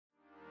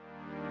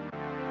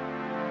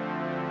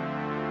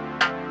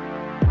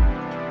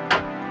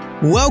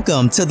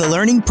Welcome to the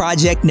Learning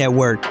Project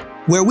Network,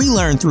 where we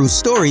learn through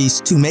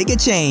stories to make a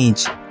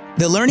change.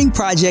 The Learning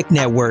Project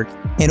Network,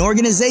 an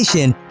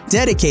organization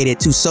dedicated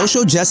to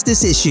social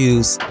justice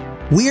issues.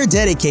 We are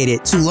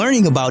dedicated to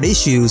learning about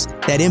issues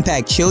that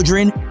impact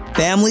children,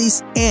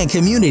 families, and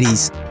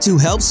communities to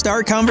help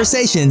start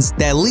conversations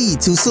that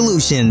lead to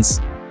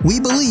solutions. We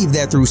believe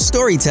that through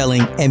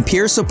storytelling and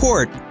peer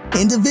support,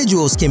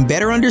 individuals can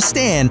better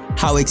understand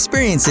how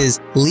experiences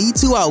lead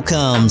to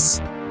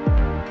outcomes.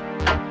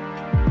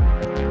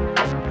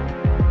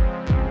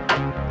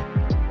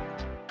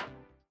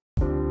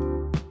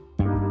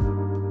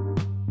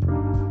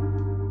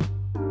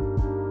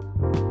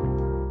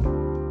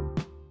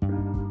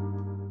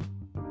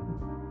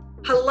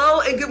 Hello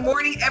and good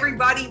morning,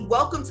 everybody.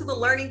 Welcome to the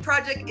Learning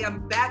Project.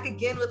 I'm back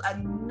again with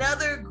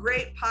another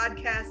great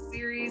podcast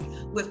series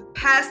with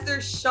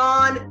Pastor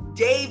Shon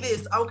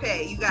Davis.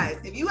 Okay, you guys,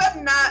 if you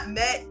have not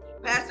met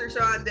Pastor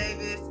Shon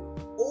Davis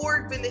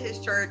or been to his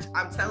church,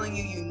 I'm telling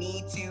you, you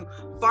need to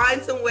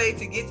find some way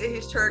to get to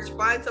his church,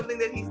 find something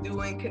that he's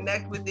doing,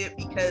 connect with it,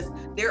 because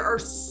there are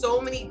so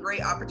many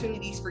great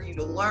opportunities for you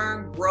to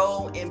learn,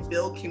 grow, and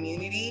build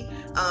community.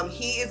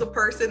 He is a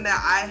person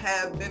that I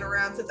have been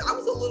around since I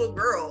was a little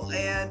girl,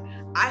 and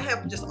I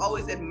have just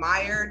always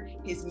admired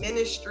his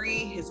ministry,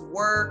 his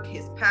work,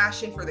 his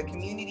passion for the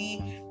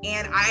community.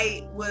 And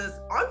I was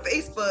on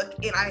Facebook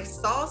and I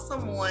saw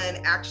someone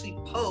actually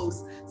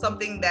post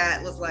something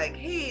that was like,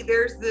 hey,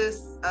 there's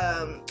this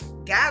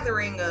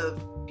gathering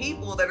of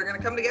people that are going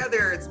to come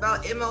together. It's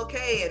about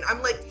MLK. And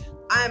I'm like,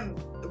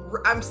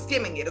 I'm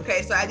skimming it.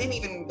 Okay. So I didn't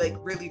even like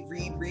really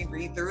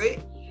read through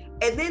it.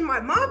 And then my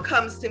mom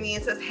comes to me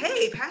and says,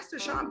 hey, Pastor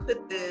Shon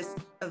put this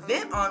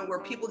event on where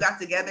people got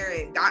together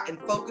and got in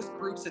focus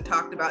groups and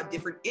talked about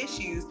different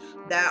issues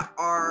that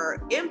are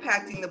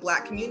impacting the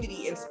Black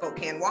community in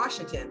Spokane,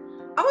 Washington.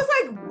 I was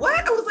like,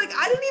 what? I was like,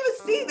 I didn't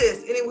even see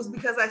this. And it was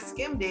because I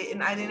skimmed it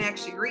and I didn't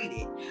actually read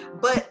it.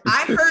 But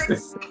I heard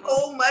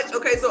so much.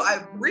 Okay, so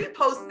I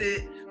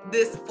reposted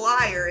this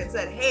flyer and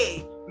said,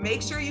 hey,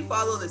 make sure you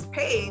follow this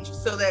page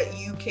so that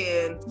you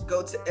can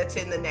go to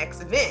attend the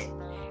next event.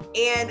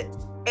 And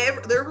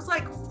there was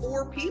like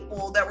 4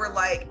 people that were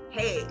like,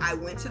 hey, I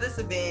went to this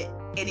event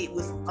and it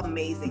was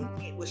amazing.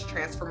 It was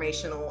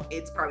transformational.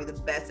 It's probably the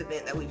best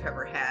event that we've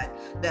ever had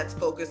that's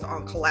focused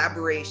on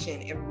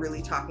collaboration and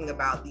really talking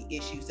about the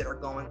issues that are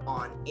going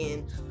on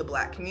in the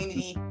Black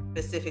community,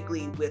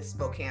 specifically with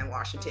Spokane,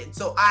 Washington.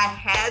 So I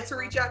had to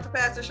reach out to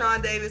Pastor Shon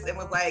Davis and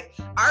was like,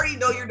 I already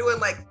know you're doing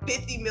like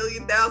 50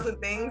 million thousand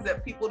things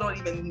that people don't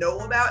even know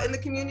about in the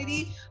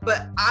community,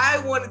 but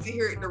I wanted to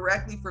hear it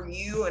directly from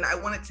you, and I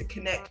wanted to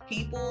connect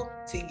people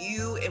to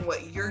you and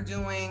what you're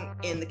doing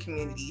in the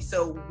community.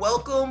 So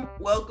welcome.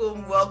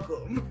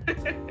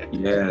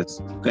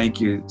 Yes, thank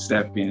you,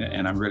 Stephanie,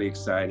 and I'm really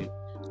excited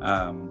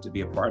to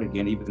be a part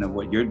again, even of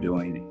what you're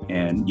doing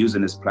and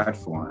using this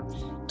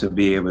platform to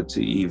be able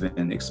to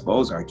even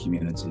expose our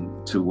community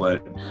to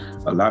what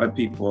a lot of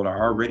people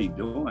are already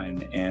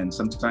doing. And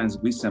sometimes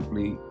we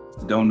simply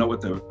don't know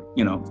what the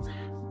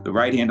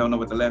right hand don't know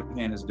what the left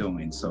hand is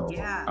doing. So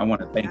yeah, I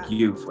want to thank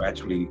you for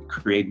actually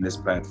creating this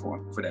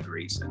platform for that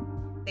reason.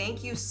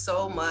 Thank you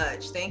so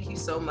much. Thank you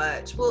so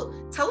much. Well,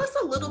 tell us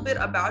a little bit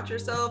about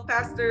yourself,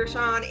 Pastor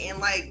Shon, and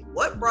like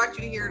what brought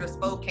you here to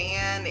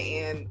Spokane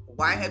and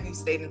why have you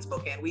stayed in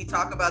Spokane? We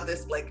talk about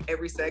this like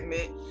every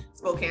segment.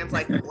 Spokane's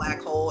like the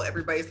black hole.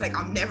 Everybody's like,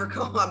 I'm never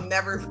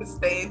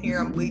staying here.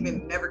 I'm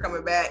leaving, never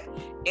coming back.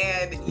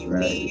 And you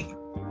leave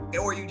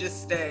or you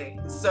just stay.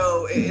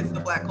 So it's the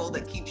black hole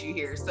that keeps you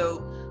here. So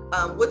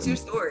what's your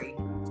story?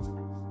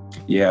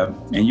 Yeah,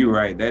 and you're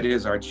right. That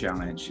is our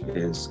challenge,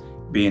 is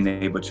being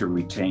able to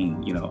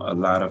retain, a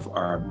lot of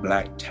our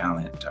Black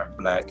talent, our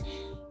Black,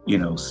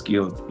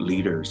 skilled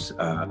leaders,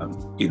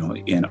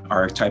 in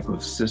our type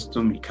of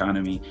system,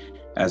 economy,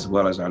 as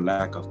well as our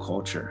lack of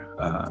culture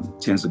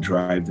tends to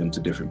drive them to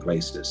different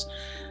places.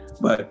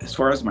 But as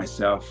far as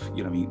myself,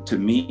 to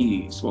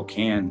me,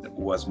 Spokane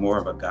was more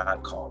of a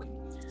God calling.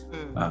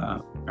 I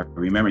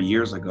remember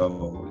years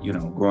ago,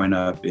 growing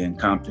up in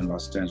Compton,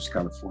 Los Angeles,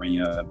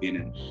 California, being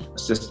an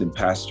assistant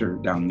pastor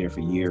down there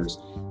for years.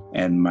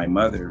 And my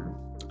mother,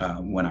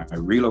 when I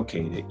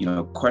relocated,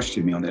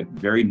 questioned me on that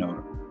very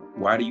note.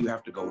 Why do you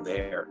have to go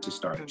there to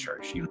start a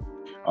church?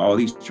 All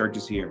these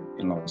churches here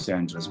in Los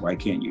Angeles, why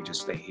can't you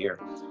just stay here?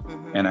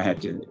 Mm-hmm. And I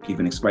had to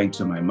even explain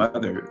to my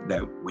mother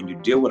that when you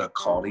deal with a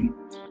calling,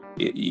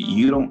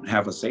 you don't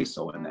have a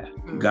say-so in that.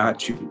 Mm-hmm. God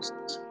chooses.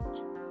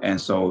 And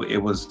so it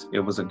was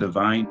a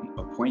divine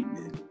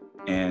appointment,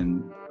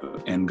 and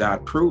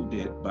God proved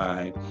it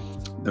by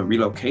the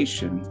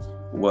relocation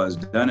was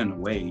done in a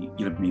way,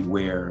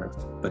 where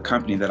the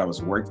company that I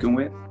was working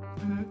with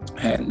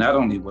had not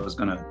only was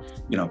gonna,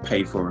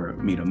 pay for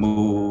me to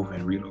move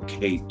and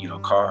relocate,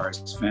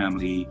 cars,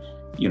 family,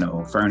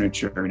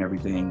 furniture and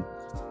everything.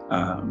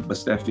 But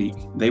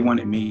Steffi, they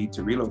wanted me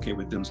to relocate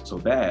with them so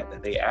bad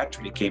that they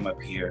actually came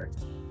up here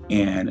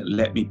and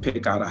let me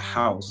pick out a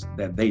house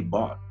that they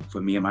bought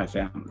for me and my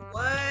family.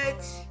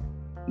 What?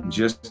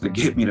 Just to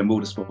get me to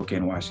move to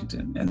Spokane,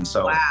 Washington. And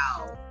so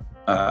wow.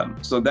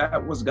 So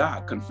that was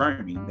God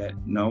confirming that,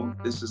 no,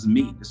 this is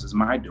me, this is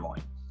my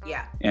doing.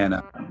 Yeah.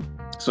 And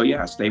so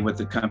I stayed with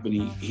the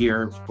company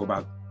here for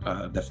about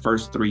the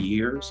first 3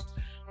 years,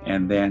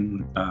 and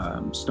then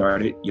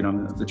started,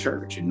 the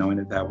church, and knowing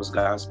that that was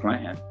God's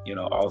plan,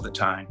 all the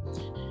time.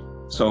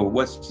 So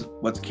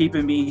what's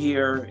keeping me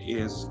here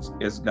is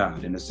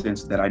God, in the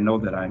sense that I know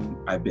that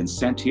I've been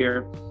sent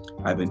here,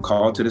 I've been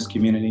called to this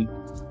community,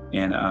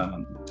 and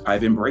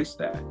I've embraced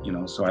that,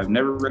 so I've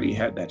never really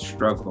had that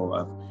struggle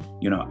of,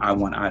 I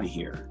want out of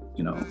here,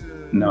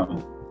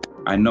 no.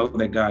 I know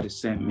that God has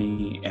sent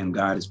me, and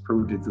God has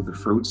proved it through the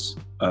fruits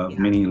of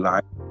many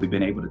lives we've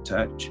been able to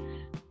touch.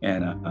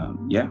 And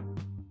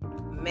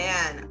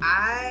Man,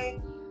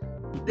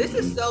 this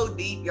is so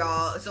deep,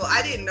 y'all. So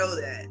I didn't know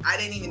that. I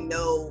didn't even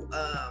know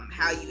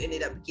how you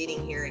ended up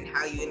getting here and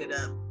how you ended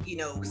up,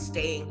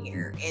 staying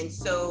here. And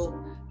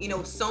so,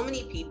 so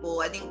many people,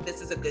 I think this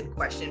is a good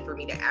question for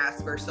me to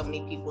ask for so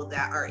many people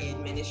that are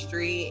in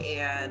ministry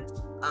and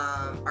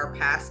are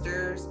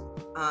pastors.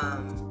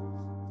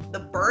 The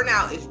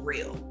burnout is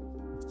real.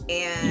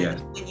 And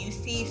when you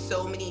see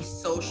so many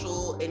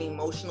social and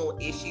emotional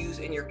issues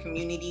in your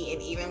community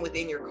and even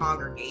within your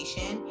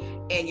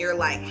congregation, and you're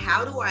like,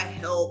 how do I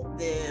help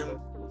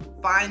them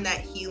find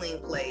that healing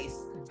place?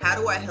 How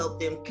do I help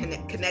them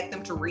connect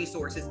them to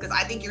resources? Because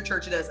I think your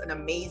church does an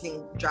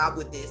amazing job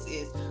with this,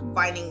 is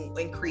finding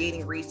and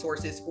creating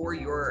resources for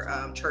your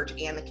church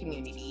and the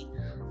community.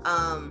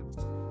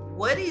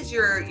 What is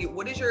your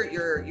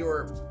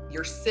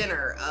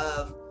center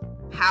of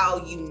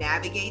how you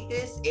navigate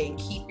this and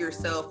keep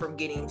yourself from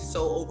getting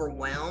so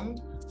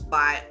overwhelmed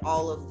by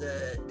all of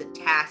the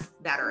tasks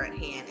that are at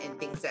hand and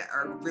things that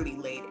are really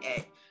laid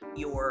at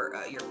your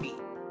feet?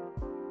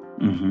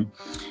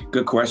 Mm-hmm.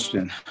 Good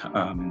question.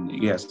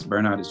 Yes,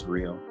 burnout is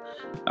real.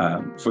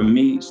 For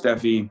me,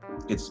 Steffi,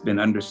 it's been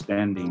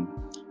understanding,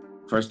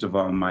 first of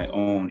all, my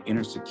own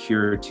inner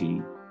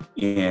security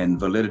and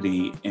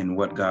validity in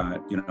what God,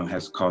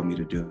 has called me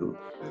to do.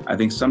 I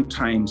think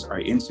sometimes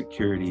our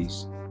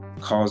insecurities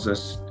cause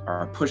us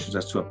or pushes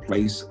us to a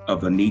place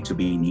of a need to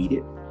be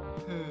needed.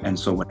 And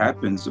so what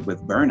happens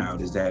with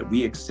burnout is that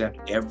we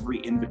accept every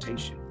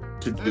invitation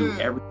to do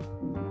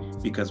everything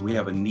because we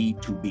have a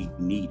need to be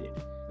needed.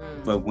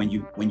 But when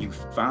you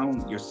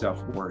found your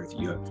self-worth,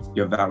 your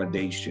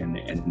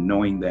validation, and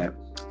knowing that,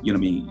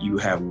 you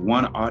have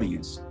one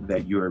audience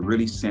that you are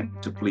really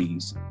sent to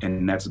please,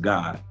 and that's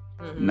God,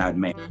 not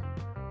man.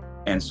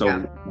 And so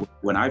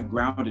when I've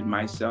grounded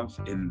myself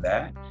in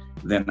that,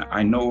 then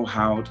I know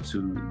how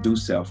to do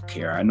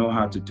self-care. I know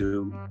how to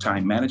do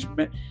time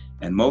management.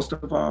 And most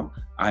of all,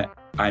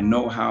 I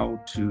know how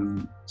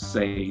to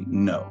say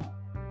no.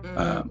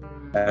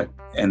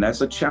 And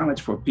that's a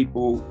challenge for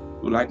people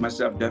like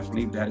myself,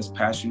 definitely, that is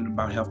passionate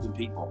about helping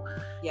people.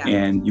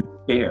 And you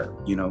care,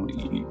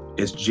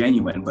 it's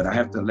genuine, but I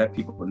have to let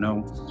people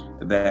know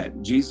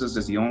that Jesus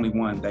is the only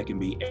one that can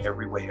be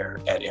everywhere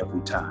at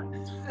every time.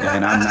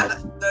 And I'm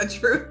not the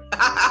truth.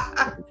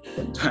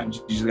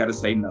 Sometimes you just got to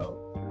say no.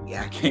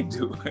 I can't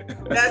do it.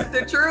 That's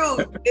the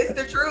truth. It's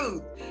the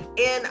truth.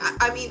 And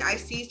I mean, I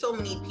see so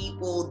many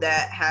people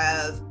that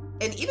have,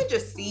 and even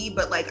just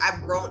but like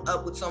I've grown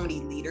up with so many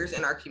leaders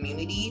in our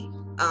community.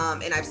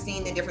 And I've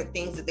seen the different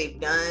things that they've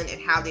done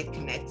and how they've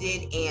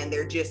connected, and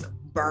they're just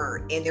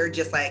burned. And they're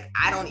just like,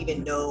 I don't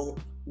even know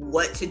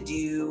what to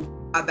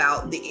do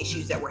about the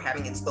issues that we're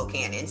having in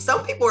Spokane. And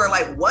some people are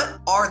like,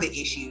 what are the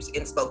issues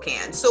in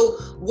Spokane? So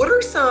what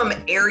are some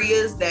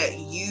areas that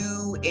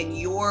you and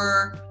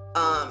your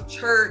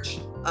church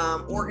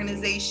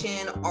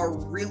organization are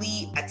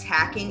really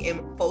attacking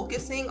and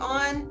focusing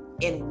on,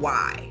 and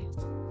why?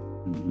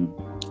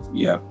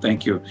 Yeah,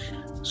 thank you.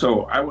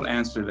 So I will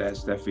answer that,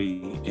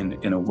 Steffi,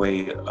 in a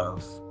way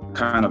of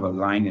kind of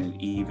aligning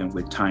it even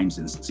with times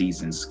and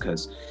seasons,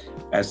 because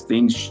as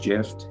things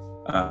shift,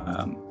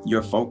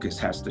 your focus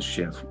has to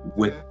shift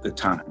with the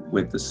time,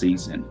 with the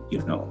season,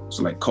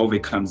 So like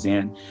COVID comes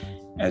in,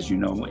 as you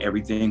know,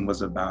 everything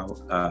was about,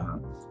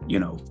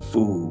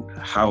 food,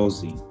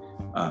 housing,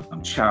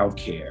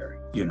 childcare,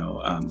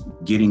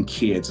 getting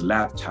kids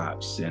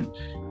laptops and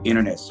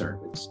internet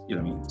service,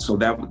 So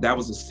that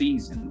was a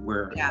season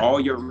where all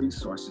your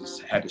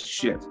resources had to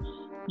shift,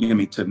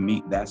 to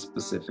meet that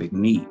specific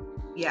need.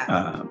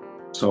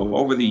 So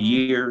over the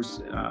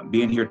years,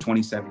 being here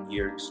 27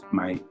 years,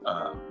 my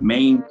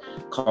main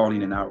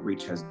calling and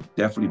outreach has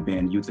definitely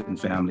been youth and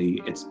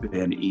family. It's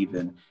been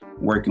even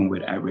working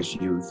with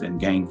at-risk youth and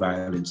gang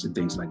violence and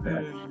things like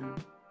that.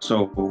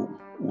 So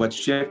what's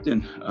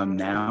shifting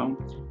now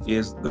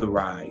is the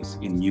rise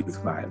in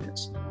youth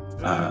violence.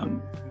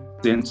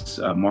 Since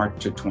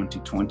March of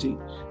 2020,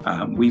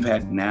 we've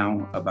had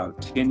now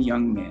about 10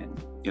 young men,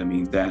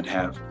 that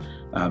have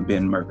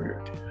been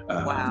murdered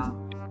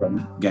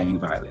from gang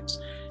violence.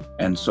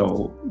 And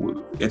so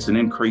it's an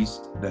increase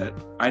that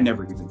I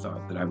never even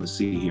thought that I would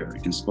see here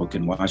in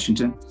Spokane,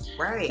 Washington.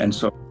 And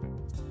so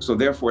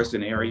therefore it's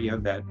an area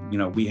that,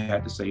 we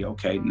had to say,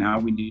 okay, now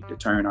we need to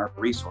turn our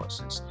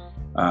resources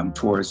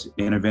towards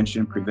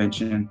intervention,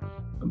 prevention,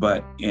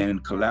 But in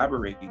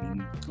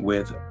collaborating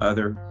with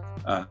other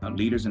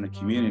leaders in the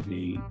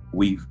community,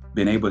 we've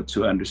been able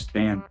to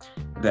understand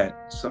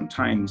that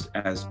sometimes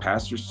as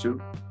pastors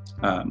too,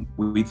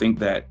 we think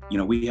that,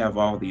 we have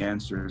all the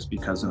answers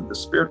because of the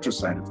spiritual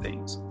side of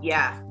things.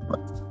 Yeah. But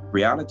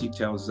reality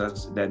tells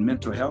us that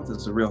mental health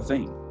is a real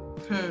thing.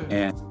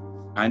 And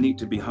I need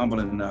to be humble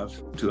enough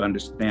to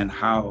understand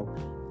how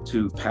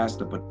to pass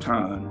the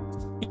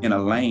baton in a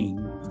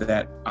lane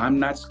that I'm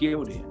not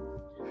skilled in.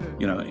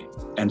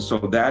 And so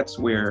that's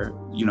where,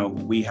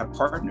 we have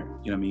partnered,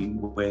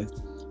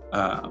 with,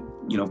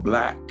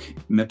 Black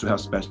mental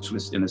health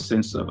specialists, in the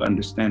sense of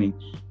understanding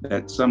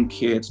that some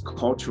kids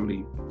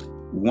culturally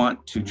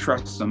want to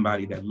trust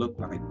somebody that look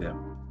like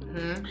them.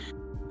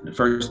 The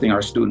first thing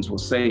our students will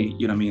say,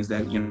 is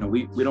that,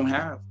 we don't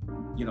have,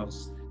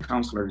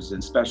 counselors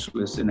and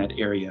specialists in that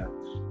area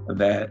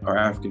that are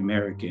African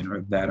American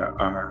or that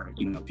are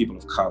people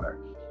of color.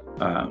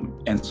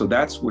 And so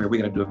that's where we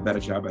got to do a better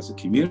job as a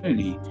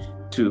community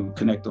to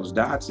connect those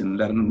dots and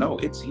let them know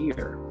it's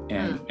here,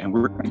 and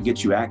we're going to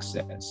get you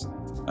access.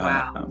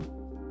 Wow.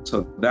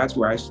 So that's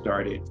where I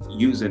started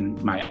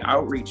using my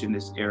outreach in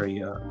this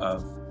area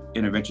of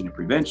intervention and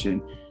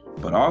prevention,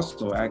 but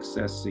also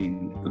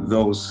accessing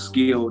those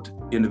skilled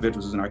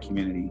individuals in our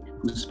community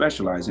who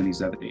specialize in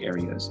these other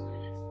areas,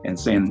 and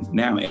saying,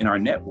 now in our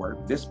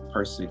network, this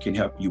person can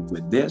help you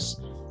with this,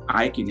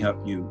 I can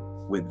help you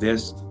with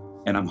this,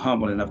 and I'm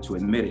humble enough to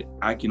admit it,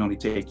 I can only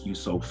take you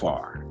so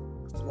far.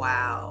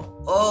 Wow.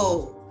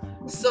 Oh,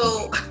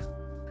 so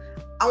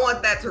I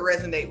want that to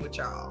resonate with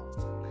y'all,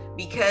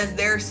 because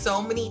there's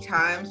so many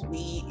times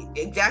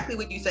exactly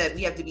what you said,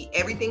 we have to be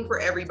everything for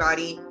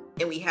everybody,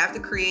 and we have to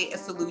create a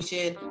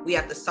solution, we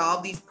have to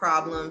solve these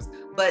problems,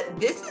 but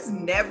this was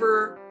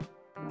never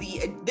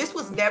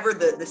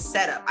the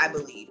setup, I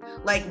believe.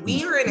 Like,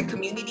 we are in a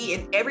community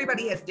and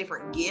everybody has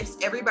different gifts,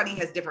 everybody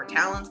has different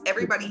talents,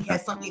 everybody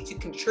has something to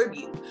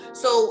contribute.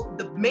 So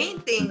the main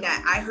thing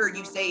that I heard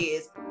you say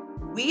is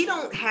we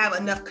don't have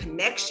enough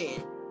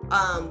connection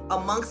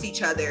amongst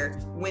each other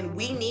when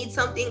we need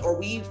something, or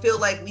we feel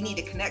like we need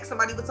to connect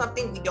somebody with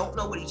something. We don't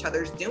know what each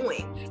other's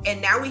doing.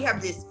 And now we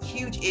have this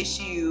huge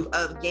issue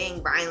of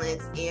gang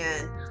violence,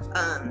 and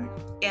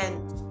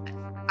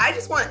I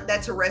just want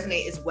that to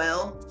resonate as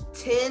well.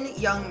 10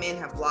 young men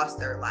have lost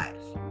their life.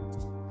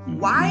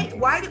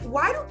 Why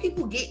do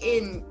people get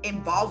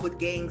involved with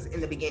gangs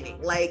in the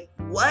beginning? Like,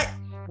 what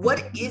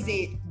is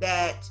it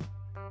that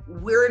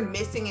we're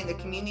missing in the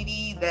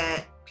community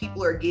that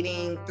people are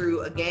getting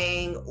through a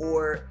gang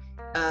or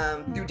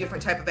through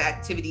different type of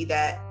activity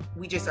that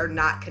we just are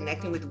not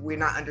connecting with, we're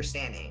not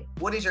understanding?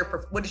 What is your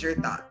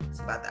thoughts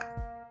about that?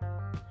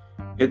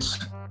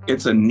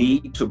 It's a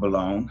need to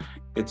belong.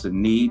 It's a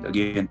need,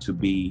 again, to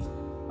be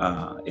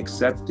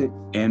accepted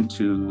and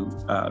to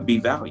be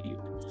valued.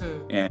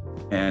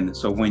 And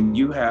so when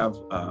you have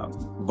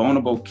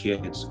vulnerable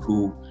kids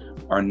who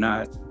are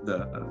not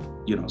the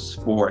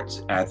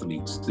sports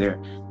athletes,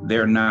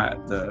 they're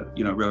not the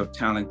real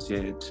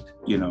talented,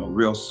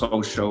 real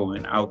social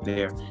and out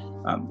there,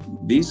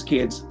 these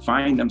kids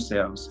find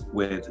themselves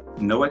with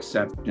no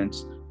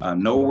acceptance,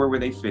 nowhere where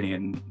they fit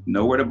in,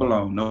 nowhere to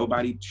belong.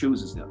 Nobody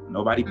chooses them,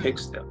 nobody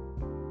picks them.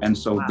 And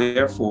so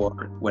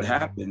therefore, what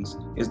happens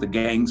is the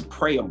gangs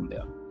prey on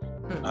them,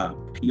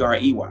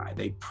 P-R-E-Y.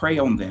 They prey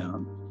on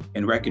them,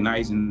 and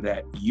recognizing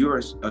that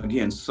you're,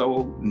 again,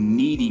 so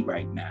needy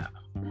right now,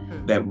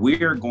 that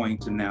we're going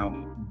to now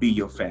be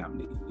your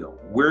family.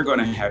 We're going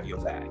to have your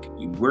back.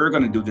 We're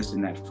going to do this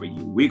and that for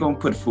you. We're going to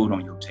put food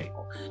on your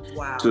table.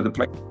 Wow. To the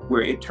place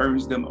where it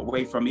turns them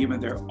away from even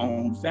their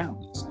own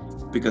families,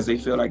 because they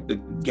feel like the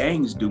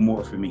gangs do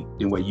more for me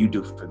than what you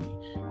do for me.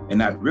 And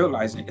not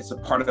realizing it's a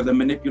part of the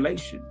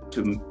manipulation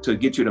to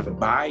get you to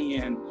buy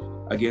in,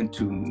 again,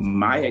 to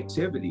my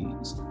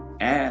activities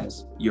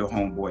as your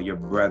homeboy, your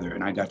brother,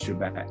 and I got your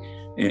back.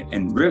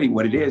 And really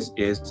what it is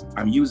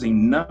I'm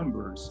using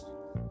numbers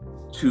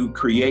to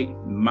create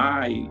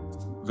my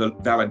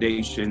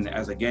validation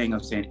as a gang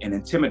of saying, and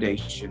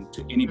intimidation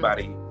to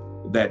anybody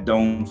that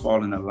don't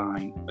fall in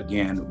line,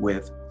 again,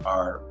 with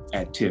our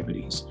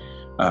activities.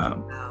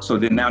 So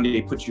then now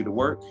they put you to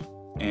work,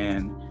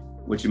 and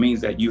which means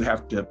that you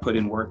have to put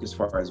in work as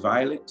far as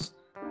violence.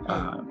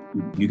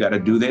 You got to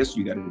do this,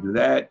 you got to do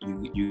that,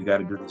 you got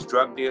to do these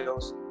drug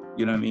deals,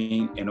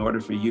 in order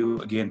for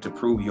you, again, to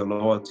prove your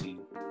loyalty,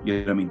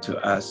 to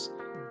us.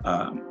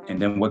 And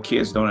then what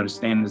kids don't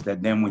understand is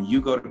that then when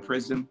you go to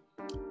prison,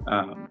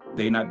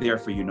 they're not there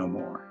for you no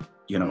more.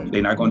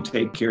 They're not going to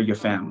take care of your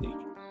family.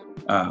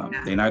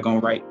 They're not going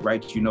to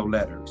write you no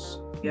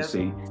letters, you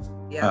see.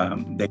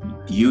 They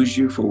use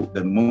you for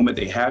the moment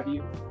they have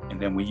you,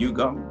 and then when you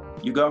go.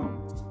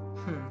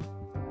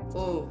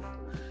 Oh,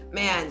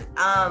 man.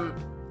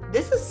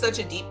 This is such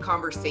a deep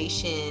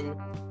conversation,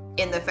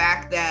 in the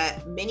fact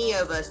that many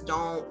of us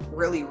don't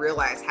really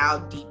realize how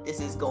deep this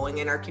is going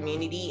in our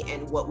community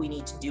and what we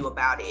need to do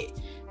about it.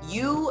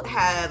 You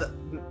have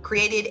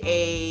created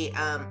a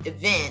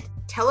event.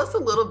 Tell us a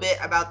little bit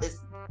about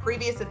this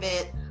previous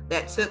event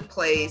that took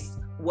place.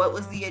 What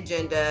was the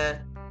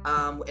agenda?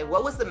 And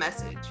what was the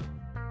message?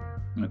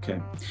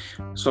 Okay.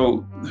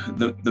 So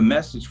the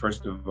message,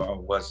 first of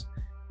all, was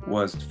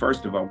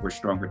first of all, we're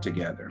stronger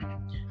together.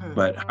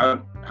 But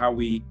how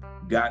we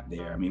got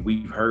there, I mean,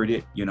 we've heard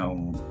it,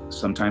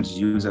 sometimes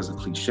used as a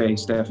cliche,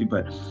 Steffi,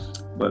 but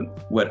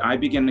what I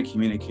began to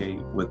communicate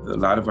with a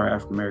lot of our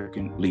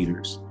African-American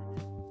leaders,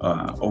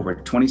 over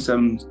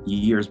 27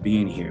 years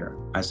being here,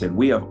 I said,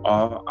 we have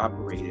all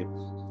operated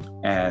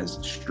as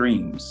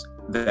streams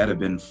that have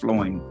been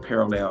flowing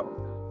parallel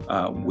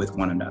with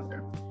one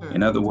another.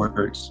 In other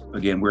words,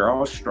 again, we're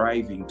all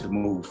striving to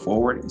move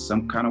forward in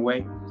some kind of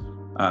way,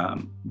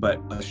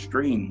 but a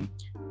stream,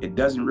 it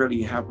doesn't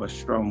really have a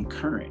strong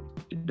current.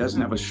 It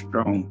doesn't have a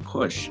strong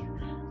push.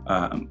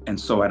 And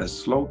so at a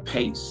slow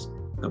pace,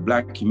 the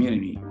Black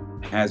community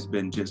has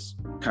been just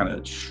kind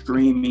of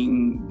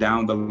streaming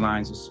down the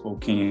lines of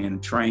Spokane,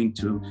 trying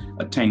to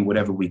attain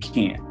whatever we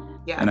can.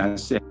 Yeah. And I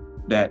said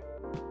that,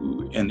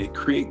 and it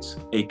creates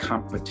a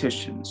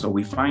competition. So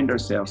we find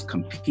ourselves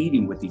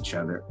competing with each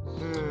other,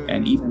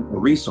 and even for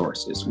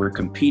resources, we're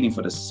competing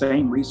for the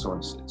same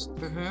resources,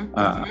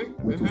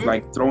 which is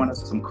like throwing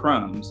us some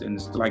crumbs, and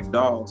it's like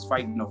dogs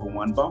fighting over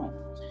one bone.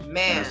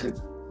 Man, and I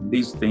said,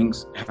 these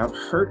things have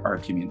hurt our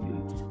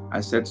community.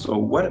 I said, so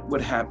what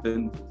would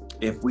happen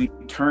if we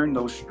turn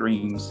those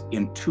streams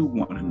into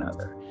one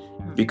another?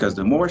 Because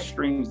the more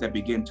streams that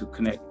begin to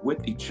connect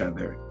with each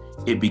other,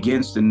 it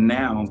begins to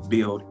now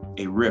build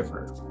a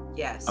river.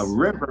 Yes. A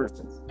river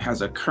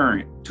has a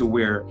current to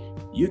where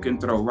you can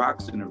throw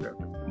rocks in the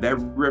river. That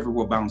river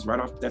will bounce right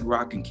off that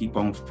rock and keep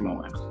on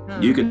flowing.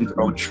 You can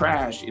throw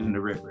trash in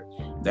the river.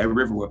 That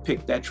river will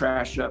pick that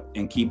trash up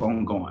and keep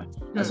on going.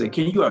 I said,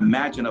 can you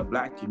imagine a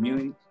Black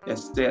community that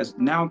says,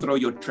 now throw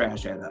your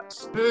trash at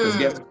us? Because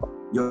guess what?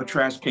 Your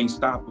trash can't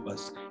stop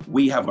us.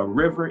 We have a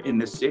river in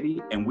the city,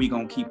 and we're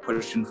going to keep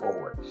pushing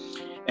forward.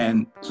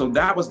 And so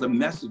that was the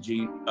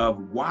messaging of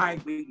why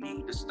we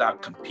need to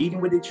stop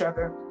competing with each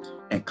other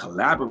and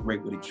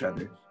collaborate with each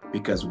other,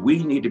 because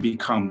we need to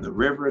become the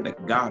river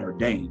that God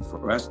ordained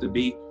for us to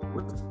be,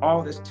 with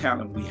all this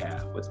talent we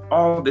have, with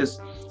all this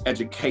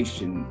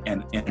education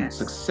and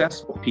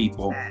successful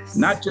people,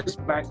 not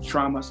just Black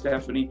trauma,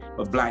 Stephanie,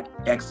 but Black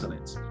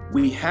excellence.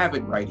 We have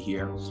it right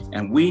here,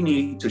 and we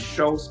need to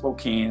show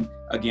Spokane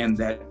again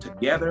that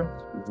together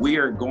we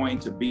are going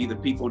to be the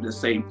people to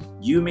say,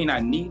 you may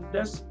not need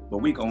us, but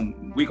we're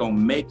gonna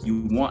make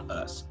you want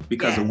us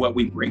because of what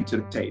we bring to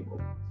the table.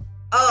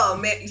 Oh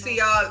man, you see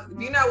y'all, if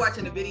you're not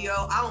watching the video,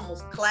 I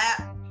almost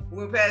clapped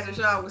when Pastor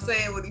Shon was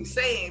saying what he's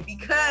saying,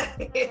 because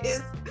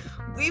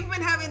we've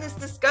been having this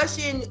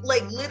discussion,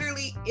 like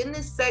literally in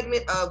this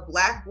segment of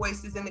Black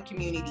Voices in the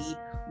Community.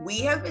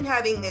 We have been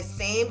having this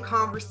same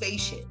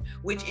conversation,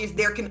 which is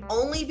there can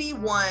only be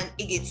one.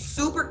 It gets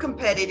super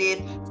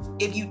competitive.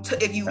 If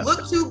you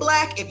look too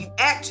Black, if you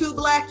act too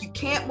Black, you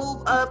can't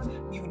move up.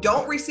 You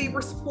don't receive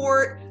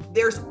support.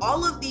 There's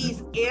all of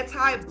these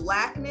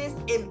anti-Blackness,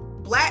 and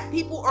Black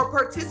people are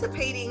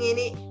participating in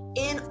it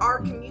in our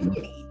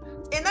community.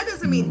 And that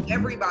doesn't mean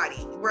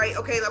everybody, right?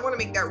 Okay, I want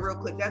to make that real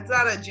quick. That's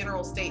not a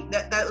general statement.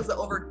 That was an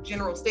over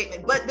general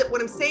statement. But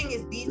what I'm saying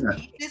is these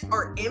pieces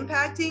are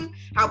impacting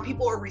how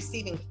people are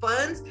receiving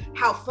funds,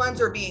 how funds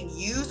are being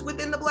used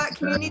within the Black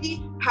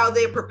community, how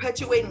they're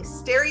perpetuating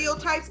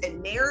stereotypes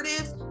and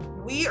narratives.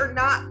 We are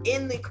not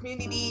in the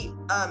community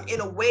in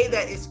a way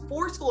that is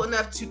forceful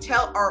enough to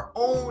tell our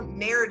own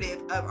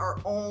narrative of our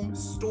own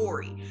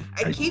story.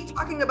 I keep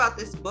talking about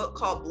this book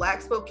called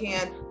Black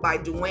Spokane by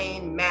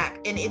Dwayne Mack,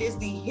 and it is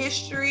the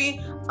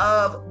history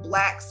of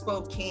Black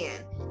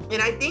Spokane.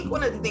 And I think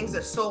one of the things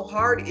that's so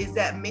hard is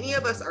that many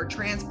of us are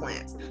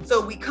transplants.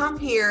 So we come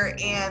here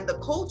and the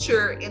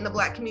culture in the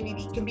Black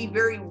community can be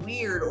very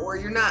weird, or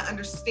you're not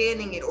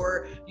understanding it,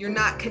 or you're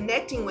not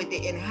connecting with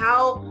it. And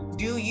how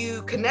do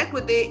you connect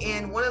with it?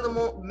 And one of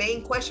the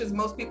main questions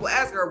most people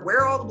ask are,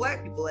 where are all the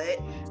Black people at?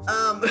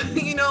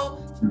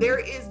 There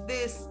is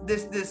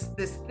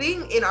this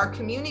thing in our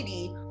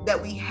community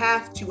that we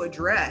have to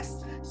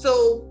address.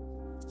 So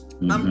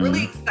I'm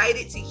really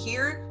excited to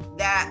hear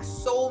that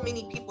so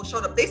many people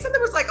showed up. They said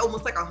there was like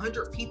almost like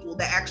 100 people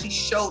that actually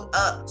showed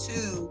up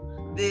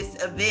to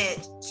this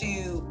event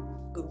to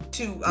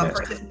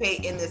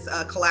participate in this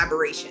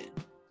collaboration.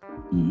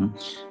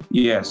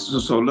 Yes,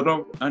 so a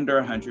little under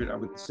 100, I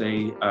would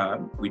say.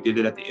 We did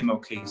it at the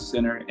MLK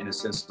Center in a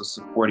sense of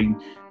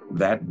supporting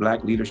that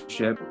Black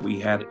leadership. We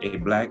had a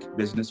Black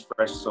business,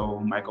 Fresh Soul,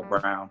 Michael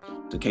Brown,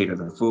 to cater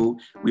the food.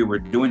 We were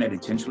doing that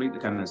intentionally to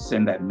kind of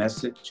send that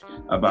message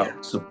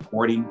about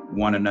supporting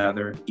one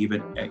another,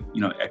 even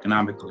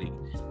economically.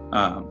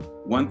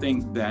 One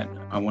thing that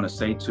I want to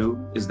say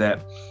too is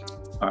that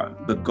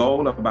the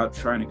goal about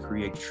trying to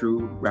create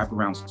true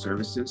wraparound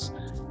services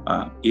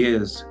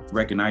is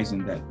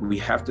recognizing that we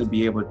have to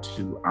be able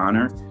to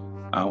honor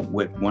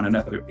what one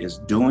another is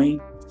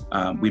doing.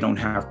 We don't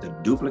have to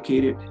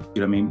duplicate it,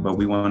 but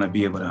we want to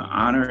be able to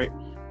honor it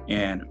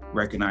and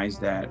recognize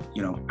that,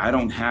 I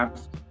don't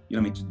have,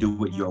 to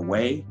do it your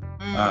way.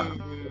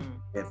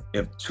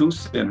 If two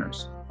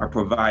sinners are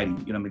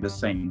providing, the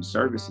same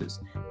services.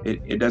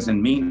 It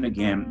doesn't mean,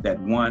 again, that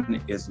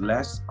one is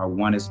less or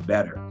one is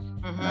better.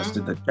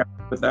 So the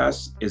challenge with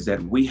us is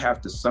that we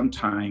have to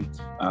sometimes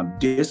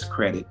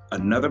discredit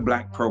another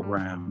Black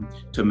program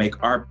to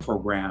make our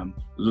program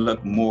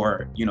look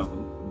more,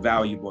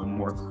 valuable and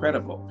more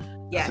credible.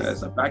 Yes. So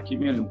as a Black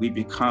community, we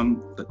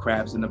become the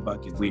crabs in the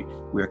bucket.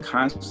 We're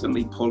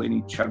constantly pulling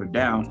each other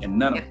down, and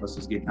none of us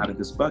is getting out of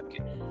this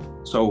bucket.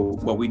 So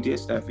what we did,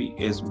 Steffi,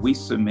 is we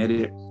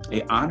submitted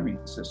a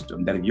honoring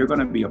system that if you're going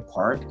to be a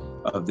part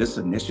of this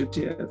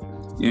initiative,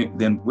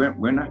 then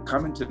we're not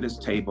coming to this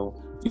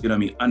table,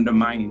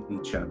 undermining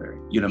each other.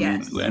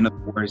 In other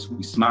words,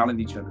 we smile in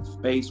each other's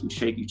face, we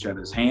shake each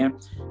other's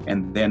hand.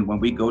 And then when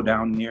we go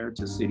down there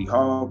to City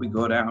Hall, we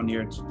go down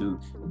there to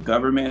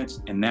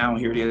governments. And now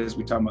here it is,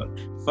 we're talking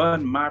about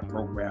fund my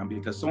program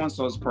because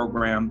so-and-so's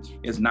program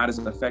is not as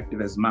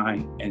effective as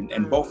mine.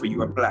 And both of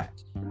you are Black.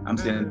 I'm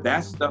saying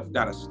that stuff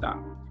got to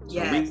stop.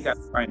 So we got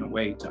to find a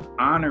way to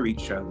honor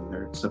each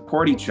other,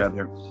 support each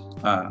other,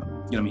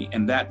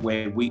 and that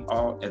way we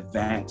all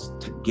advance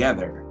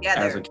together.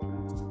 As a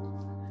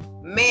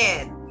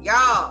man,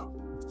 y'all,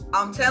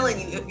 I'm telling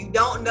you, if you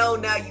don't know,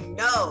 now you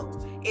know.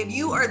 If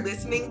you are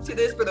listening to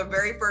this for the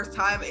very first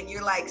time and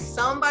you're like,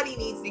 somebody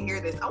needs to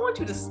hear this, I want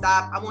you to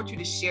stop. I want you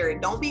to share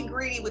it. Don't be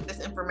greedy with this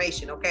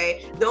information,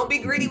 okay? Don't be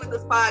greedy with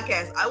this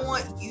podcast. I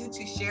want you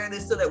to share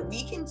this so that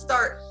we can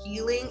start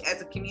healing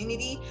as a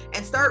community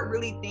and start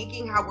really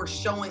thinking how we're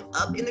showing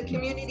up in the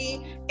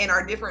community in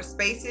our different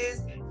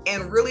spaces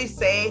and really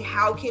say,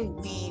 how can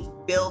we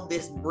build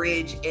this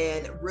bridge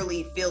and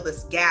really fill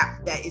this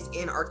gap that is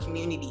in our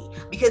community?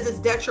 Because it's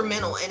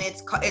detrimental and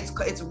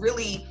it's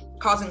really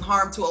causing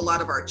harm to a lot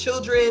of our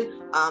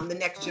children, the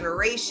next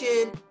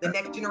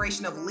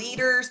generation of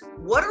leaders.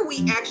 What are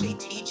we actually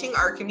teaching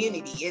our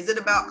community? Is it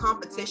about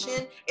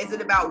competition? Is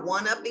it about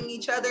one-upping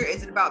each other?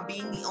 Is it about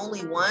being the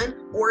only one?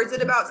 Or is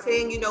it about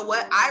saying, you know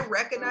what, I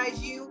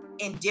recognize you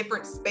in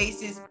different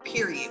spaces,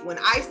 period. When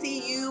I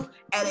see you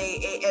at a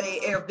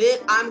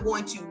event, I'm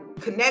going to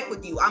connect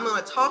with you. I'm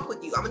going to talk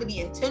with you. I'm going to be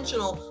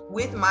intentional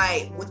with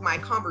my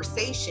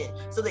conversation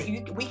so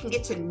that we can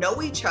get to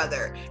know each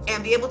other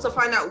and be able to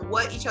find out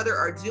what each other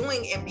are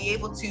doing and be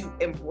able to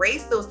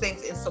embrace those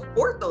things and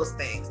support those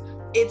things.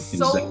 It's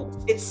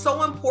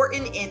so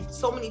important, and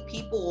so many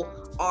people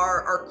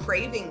are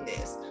craving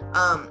this.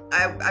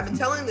 I've been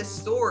telling this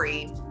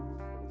story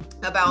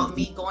about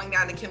me going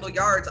down to Kendall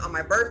Yards on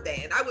my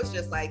birthday, and I was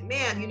just like,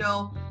 man,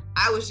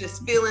 I was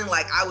just feeling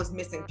like I was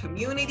missing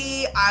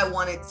community. I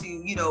wanted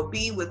to,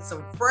 be with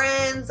some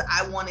friends.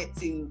 I wanted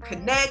to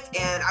connect.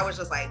 And I was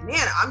just like,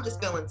 man, I'm just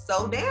feeling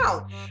so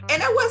down.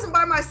 And I wasn't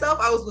by myself.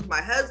 I was with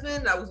my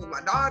husband. I was with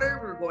my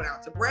daughter. We were going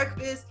out to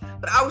breakfast,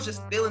 but I was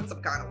just feeling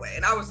some kind of way.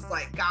 And I was just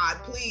like, God,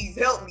 please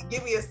help me.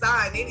 Give me a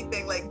sign,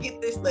 anything, like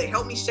get this, like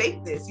help me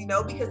shape this,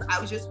 because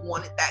I just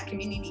wanted that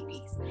community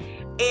piece.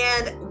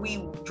 And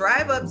we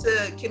drive up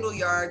to Kendall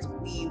Yards.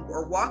 We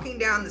were walking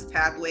down this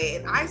pathway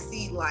and I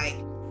see like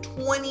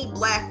 20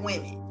 Black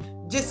women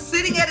just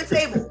sitting at a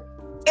table.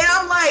 And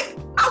I'm like,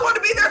 I want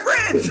to be their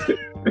friends.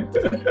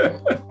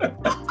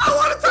 I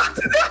want to talk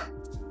to them,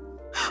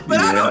 but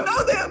I don't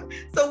know them.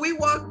 So we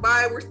walk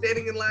by, we're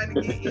standing in line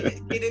to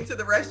get into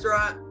the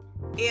restaurant.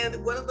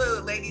 And one of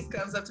the ladies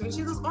comes up to me.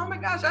 She goes, oh my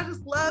gosh, I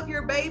just love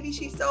your baby.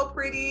 She's so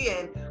pretty.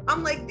 And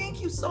I'm like,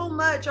 thank you so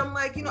much. I'm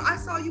like, I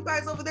saw you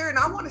guys over there and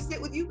I want to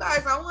sit with you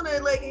guys. I want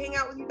to like hang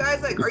out with you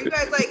guys. Like, are you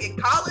guys like in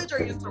college?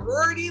 Are you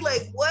sorority?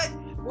 Like, what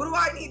do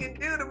I need to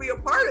do to be a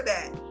part of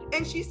that?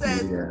 And she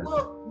says,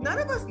 well, none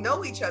of us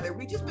know each other.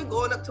 We just been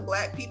going up to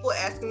Black people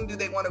asking them, do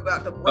they want to go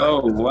out to brunch?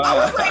 Oh, wow.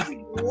 I was like,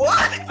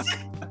 what?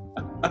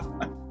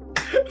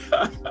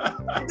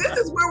 This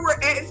is where we're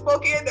at in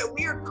Spokane, that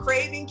we are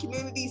craving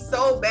community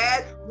so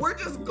bad. We're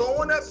just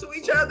going up to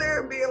each other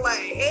and being like,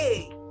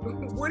 hey,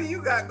 what do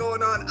you got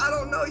going on? I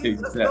don't know. You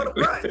just go to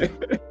brunch.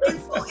 And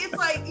so it's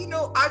like,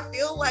 I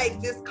feel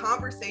like this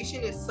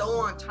conversation is so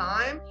on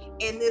time,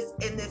 and this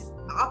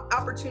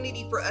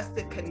opportunity for us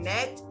to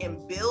connect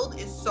and build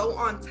is so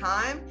on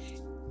time.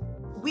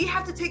 We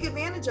have to take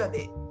advantage of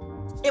it.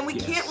 And we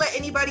can't let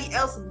anybody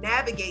else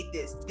navigate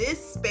this.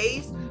 This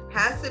space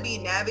has to be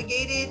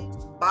navigated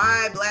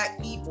by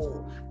Black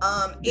people.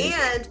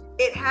 And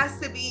it has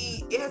to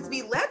be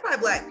led by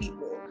Black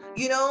people.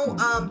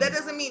 That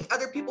doesn't mean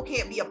other people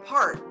can't be a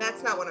part.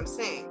 That's not what I'm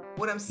saying.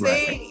 What I'm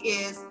saying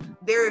is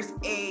there's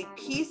a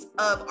piece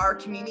of our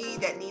community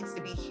that needs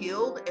to be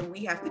healed, and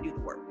we have to do the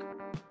work.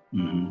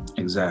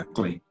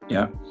 Exactly.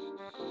 Yeah.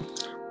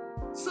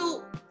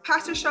 So,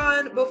 Pastor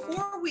Shon,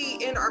 before we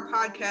end our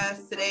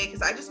podcast today,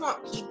 because I just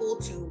want people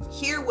to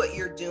hear what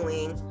you're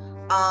doing,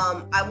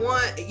 I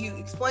want you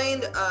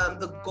explained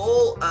the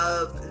goal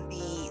of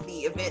the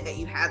event that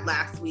you had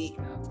last week.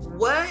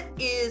 What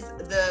is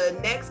the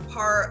next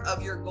part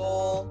of your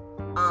goal,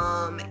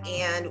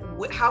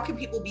 and how can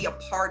people be a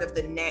part of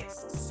the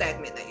next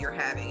segment that you're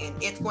having?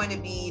 And it's going to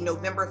be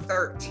November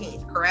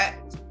 13th,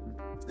 correct?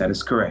 That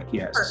is correct,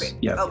 yes. Perfect.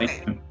 Yeah.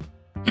 Okay.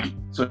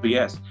 So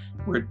yes,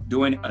 we're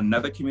doing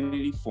another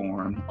community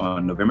forum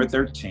on November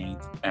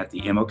 13th at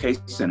the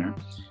MLK Center.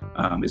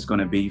 It's going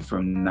to be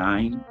from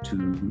 9 to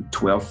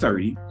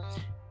 12:30,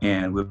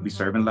 and we'll be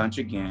serving lunch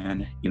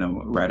again,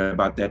 right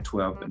about that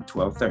 12 and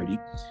 12:30.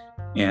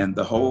 And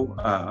the whole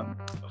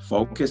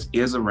focus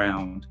is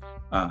around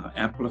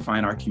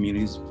amplifying our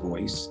community's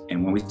voice.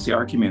 And when we say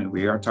our community,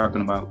 we are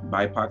talking about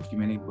BIPOC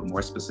community, but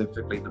more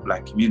specifically the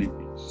Black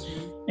community.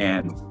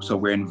 And so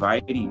we're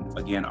inviting,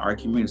 again, our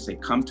community to say,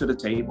 come to the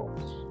table.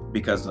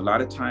 Because a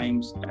lot of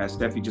times, as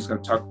Steffi just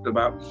talked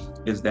about,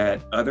 is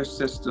that other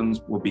systems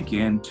will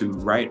begin to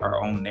write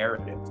our own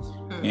narrative.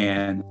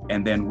 And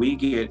then we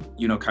get,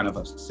 kind of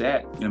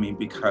upset,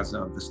 because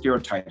of the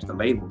stereotypes, the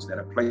labels that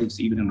are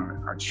placed even in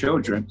our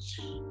children.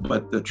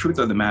 But the truth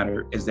of the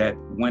matter is that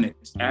when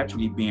it's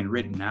actually being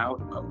written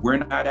out, we're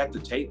not at the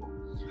table.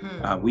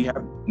 We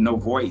have no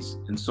voice.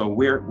 And so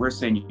we're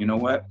saying, you know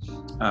what?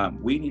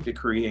 We need to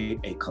create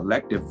a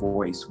collective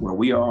voice where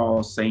we are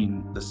all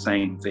saying the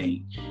same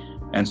thing.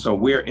 And so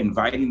we're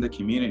inviting the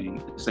community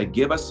to say,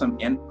 give us some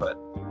input.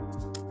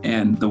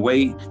 And the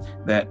way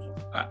that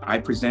I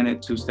present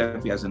it to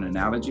Steffi as an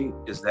analogy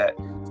is that,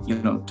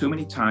 too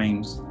many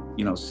times,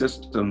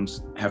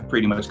 systems have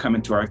pretty much come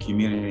into our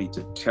community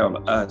to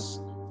tell us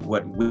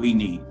what we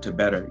need to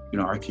better,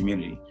 our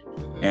community.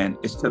 And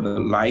it's to the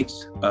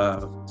likes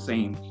of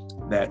saying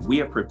that we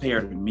have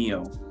prepared a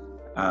meal.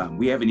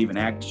 We haven't even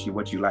asked you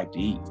what you like to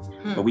eat,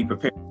 but we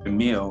prepared a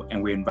meal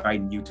and we're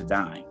inviting you to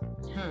dine.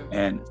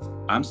 And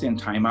I'm saying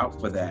time out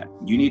for that.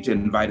 You need to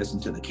invite us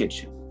into the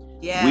kitchen.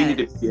 Yes. We need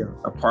to be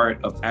a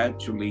part of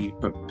actually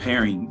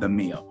preparing the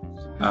meal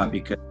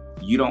because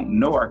you don't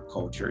know our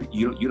culture.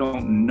 You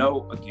don't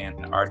know,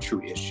 again, our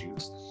true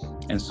issues.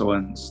 And so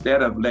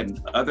instead of letting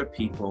other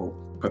people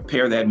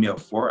prepare that meal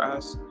for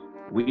us,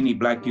 we need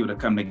Black people to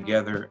come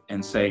together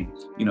and say,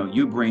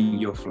 you bring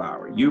your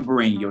flour, you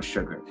bring your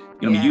sugar,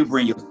 you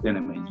bring your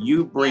cinnamon,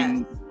 you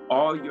bring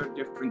all your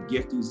different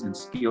giftings and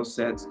skill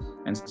sets,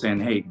 and saying,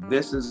 hey,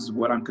 this is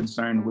what I'm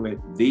concerned with.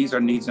 These are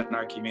needs in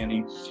our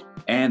community.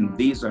 And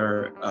these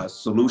are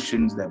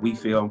solutions that we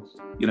feel,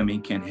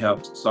 can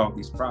help solve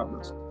these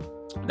problems.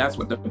 That's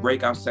what the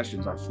breakout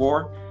sessions are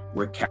for.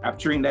 We're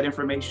capturing that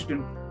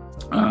information,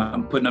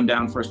 putting them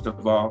down, first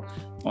of all,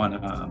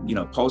 on,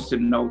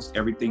 Post-it notes,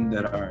 everything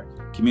that our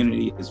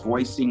community is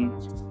voicing.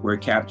 We're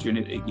capturing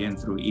it again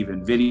through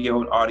even video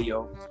and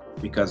audio,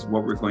 because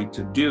what we're going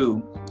to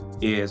do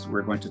is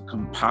we're going to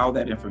compile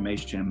that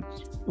information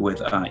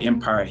with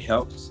Empire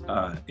Helps,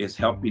 is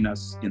helping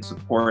us in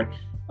support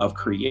of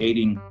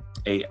creating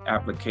a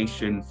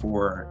application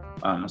for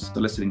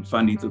soliciting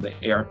funding through the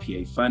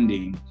ARPA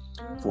funding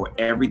for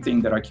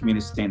everything that our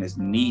community is saying is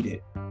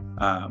needed.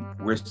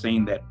 We're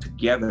saying that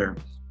together,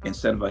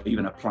 instead of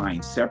even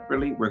applying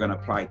separately, we're going to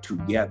apply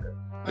together.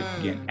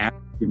 Again, as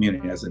a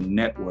community, as a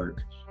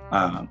network,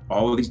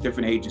 all of these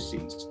different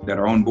agencies that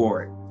are on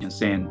board and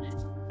saying,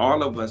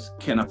 all of us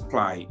can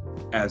apply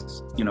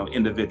as,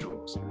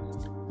 individuals.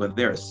 But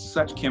there's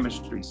such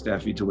chemistry,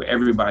 Steffi, to where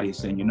everybody is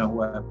saying, you know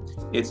what,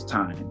 it's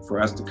time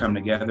for us to come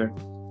together.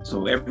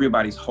 So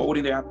everybody's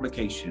holding their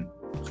application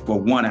for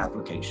one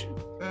application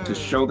to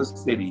show the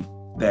city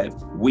that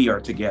we are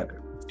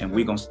together and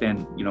we're gonna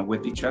stand,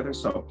 with each other.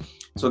 So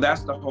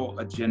that's the whole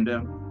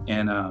agenda.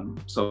 And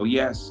so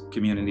yes,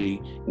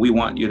 community, we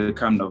want you to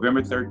come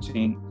November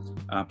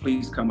 13th.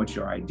 Please come with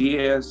your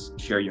ideas,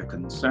 share your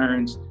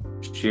concerns,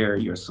 share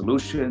your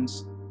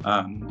solutions,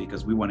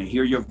 because we want to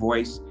hear your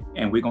voice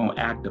and we're going to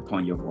act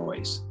upon your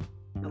voice.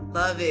 I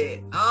love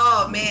it.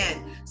 Oh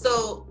man.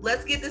 So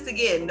let's get this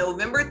again.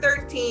 November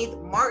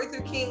 13th, Martin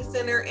Luther King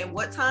Center, and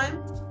what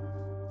time?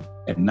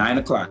 At 9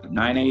 o'clock,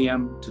 9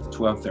 a.m. to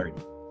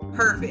 12:30.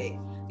 Perfect.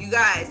 You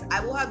guys,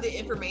 I will have the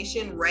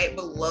information right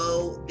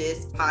below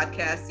this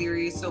podcast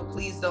series, so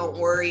please don't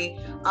worry.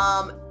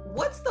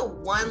 What's the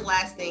one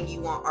last thing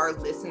you want our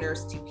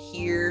listeners to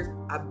hear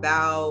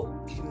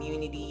about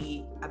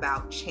community,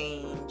 about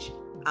change,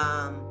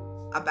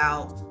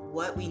 about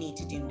what we need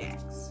to do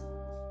next?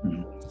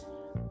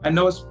 I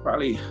know it's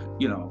probably,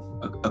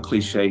 a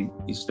cliche,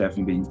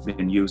 Stephanie,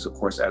 been used, of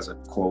course, as a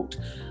quote,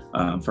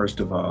 first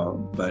of all,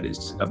 but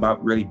it's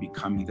about really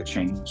becoming the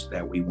change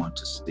that we want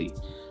to see.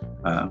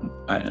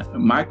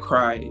 My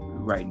cry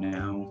right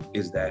now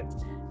is that,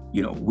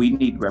 we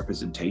need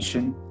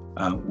representation.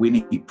 We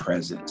need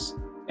presence.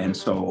 And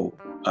so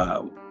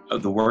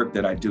the work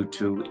that I do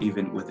too,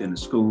 even within the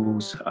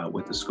schools,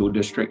 with the school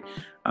district,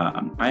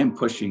 I am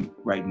pushing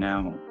right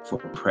now for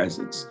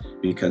presence,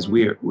 because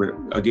we're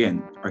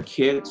again, our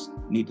kids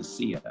need to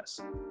see us,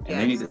 and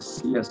they need to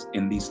see us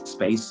in these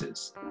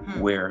spaces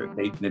where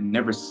they've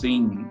never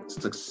seen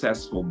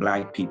successful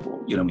Black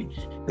people.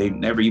 They've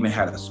never even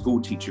had a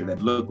school teacher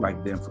that looked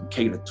like them from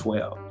K to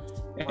 12.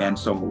 And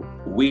so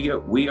we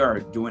are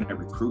doing a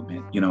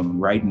recruitment,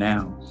 right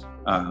now,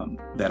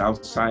 that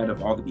outside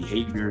of all the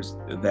behaviors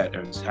that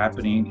is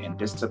happening and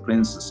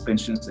disciplines,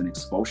 suspensions, and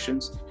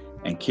expulsions,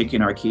 and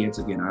kicking our kids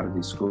again out of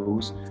these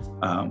schools,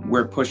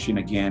 we're pushing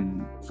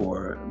again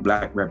for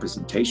Black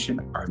representation,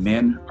 our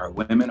men, our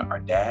women, our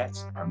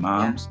dads, our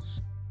moms,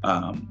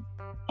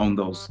 on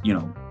those,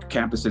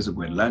 campuses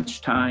with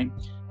lunchtime.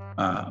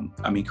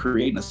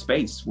 Creating a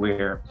space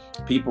where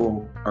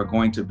people are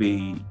going to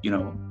be,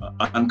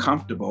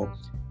 uncomfortable,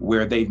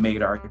 where they've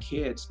made our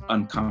kids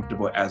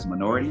uncomfortable as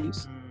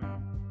minorities.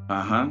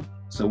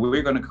 So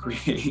we're going to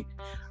create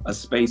a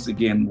space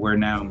again where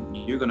now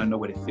you're going to know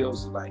what it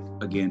feels like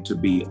again to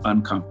be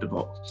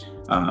uncomfortable,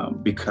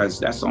 because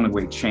that's the only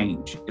way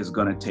change is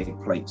going to take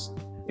place,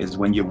 is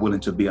when you're willing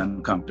to be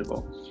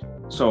uncomfortable.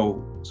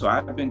 So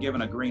I've been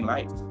given a green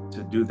light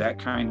to do that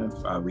kind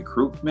of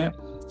recruitment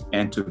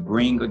and to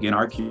bring again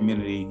our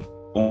community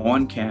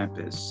on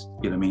campus,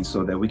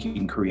 so that we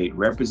can create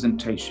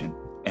representation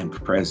and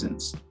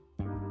presence.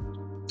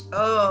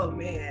 Oh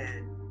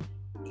man,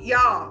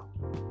 y'all.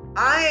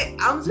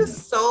 I'm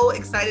just so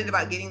excited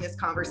about getting this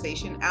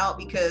conversation out,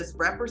 because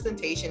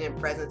representation and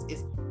presence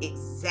is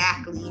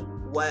exactly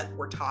what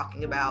we're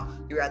talking about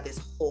throughout this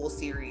whole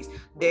series.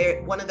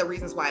 One of the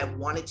reasons why I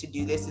wanted to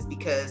do this is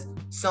because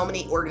so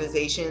many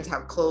organizations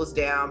have closed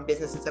down,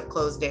 businesses have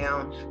closed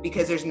down,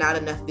 because there's not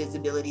enough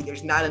visibility,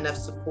 there's not enough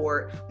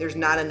support, there's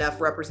not enough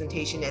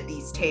representation at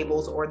these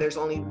tables, or there's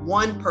only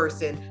one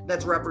person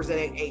that's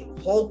representing a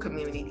whole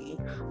community.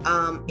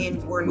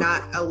 And we're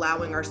not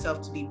allowing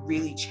ourselves to be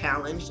really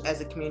challenged as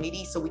a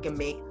community so we can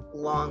make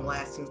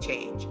long-lasting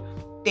change.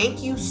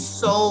 Thank you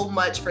so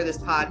much for this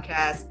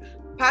podcast.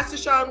 Pastor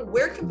Shon,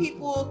 where can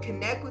people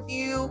connect with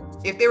you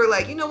if they were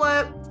like, you know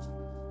what,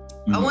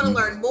 I want to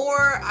learn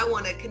more, I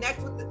want to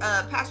connect with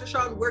Pastor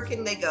Shon, where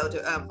can they go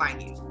to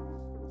find you?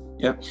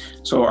 Yep.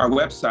 So our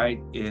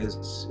website is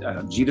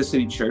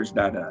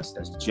jitacitychurch.us.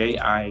 That's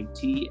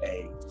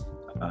JITA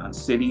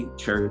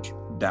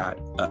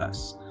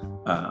citychurch.us.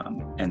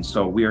 And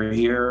so we're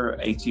here,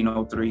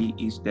 1803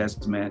 East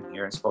Desmond,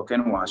 here in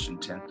Spokane,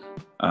 Washington.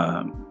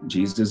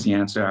 Jesus is the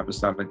Answer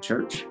Apostolic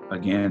Church.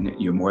 Again,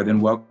 you're more than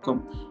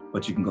welcome,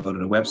 but you can go to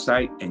the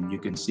website and you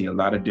can see a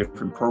lot of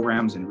different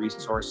programs and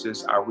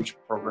resources, outreach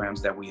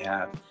programs that we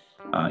have,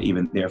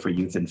 even there for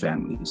youth and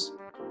families.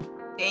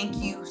 Thank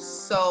you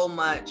so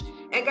much.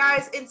 And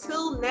guys,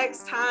 until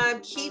next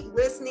time, keep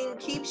listening,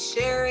 keep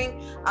sharing.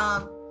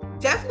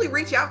 Definitely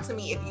reach out to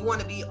me if you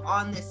want to be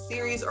on this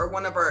series or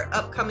one of our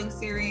upcoming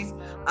series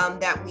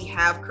that we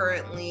have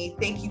currently.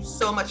 Thank you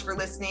so much for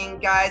listening,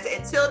 guys.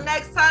 Until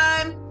next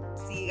time,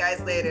 see you guys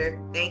later.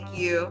 Thank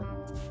you.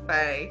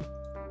 Bye.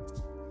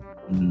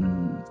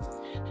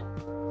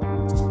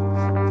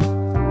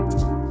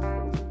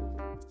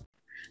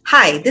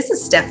 Hi, this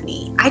is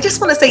Stephanie. I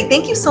just want to say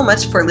thank you so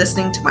much for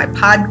listening to my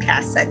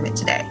podcast segment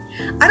today.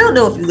 I don't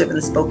know if you live in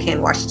the Spokane,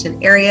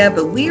 Washington area,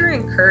 but we are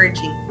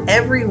encouraging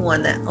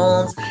everyone that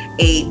owns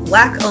a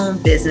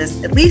Black-owned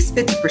business, at least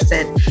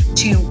 50%,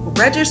 to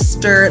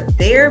register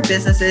their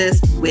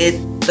businesses with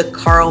the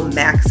Carl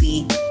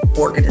Maxey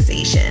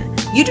organization.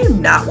 You do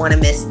not want to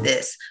miss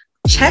this.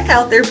 Check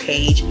out their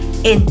page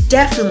and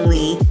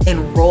definitely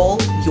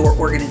enroll your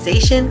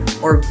organization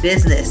or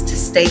business to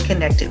stay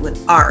connected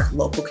with our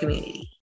local community.